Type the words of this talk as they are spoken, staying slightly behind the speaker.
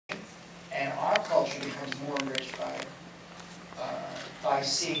And our culture becomes more enriched by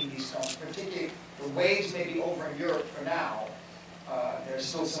seeing these films, particularly the waves may be over in Europe for now. There's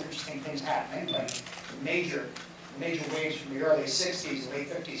still some interesting things happening, like major waves from the early 60s, late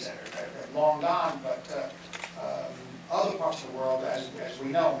 50s that are long gone, but other parts of the world, as we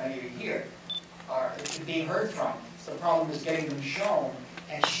know, many of you here, are being heard from. The problem is getting them shown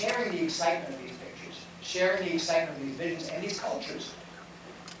and sharing the excitement of these pictures, sharing the excitement of these visions and these cultures,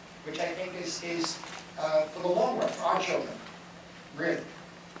 which I think is for the long run, for our children, really.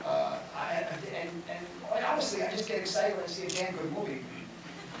 And quite honestly, I just get excited when I see a damn good movie.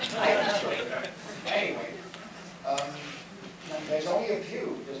 Anyway, there's only a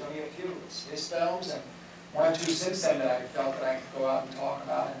few. It's his films and one or two since then that I felt that I could go out and talk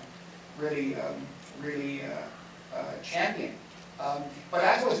about and really champion. But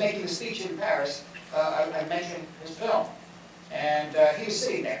as I was making the speech in Paris, I mentioned his film, and he was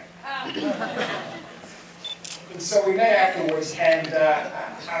sitting there. And so we met afterwards, and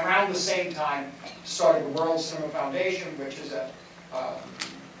around the same time started the World Cinema Foundation, which is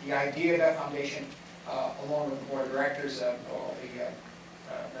the idea of that foundation, along with the board of directors, all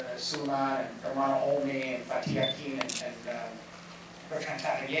the Suleiman and Romano Olmi and Fatih Akin and Bertrand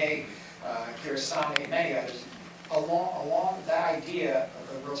Tavernier, Kiarostami, and many others. Along that idea of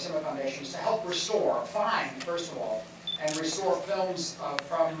the World Cinema Foundation is to help restore, find, first of all, and restore films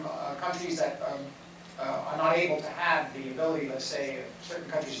from countries that are not able to have the ability, let's say, certain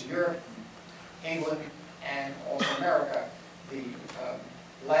countries in Europe, England, and also America, the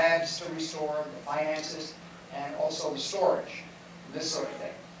labs to restore, the finances, and also the storage, this sort of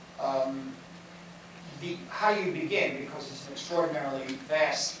thing. How do you begin? Because it's an extraordinarily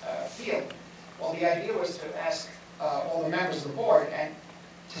vast field. Well, the idea was to ask all the members of the board and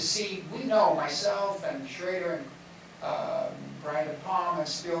to see, we know, myself and Schrader and Brian De Palma and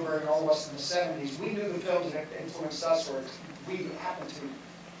Spielberg and all of us in the 70s, we knew the films that influenced us, or we happened to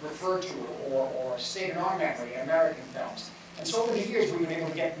refer to or stayed in our memory, American films. And so over the years, we've been able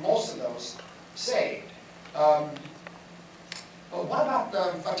to get most of those saved. But what about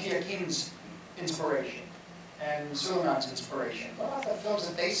Fatih Akin's inspiration and Suleiman's inspiration? What about the films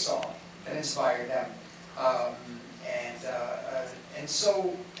that they saw that inspired them? And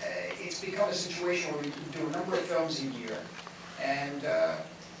so it's become a situation where we do a number of films a year. And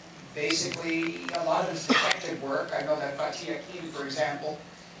basically, a lot of it's detective work. I know that Fatih Akin, for example,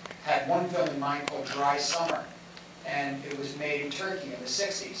 had one film in mind called Dry Summer. And it was made in Turkey in the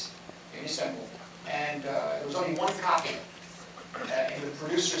 60s, in Istanbul. And there was only one copy in the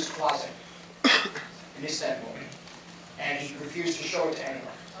producer's closet in Istanbul. And he refused to show it to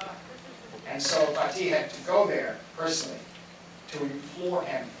anyone. And so Fatih had to go there personally to implore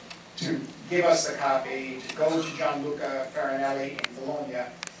him to give us the copy, to go to Gianluca Farinelli in Bologna,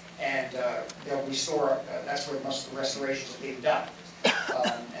 and they'll restore, that's where most of the restorations are being done.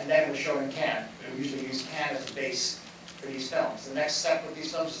 And then it was shown in Cannes. We usually use Cannes as a base for these films. The next step with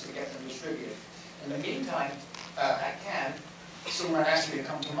these films is to get them distributed. In the meantime, at Cannes, someone asked me to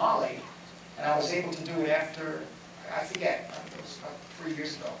come to Mali, and I was able to do it after, I forget, it was about 3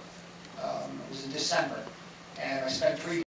 years ago. It was in December, and I spent 3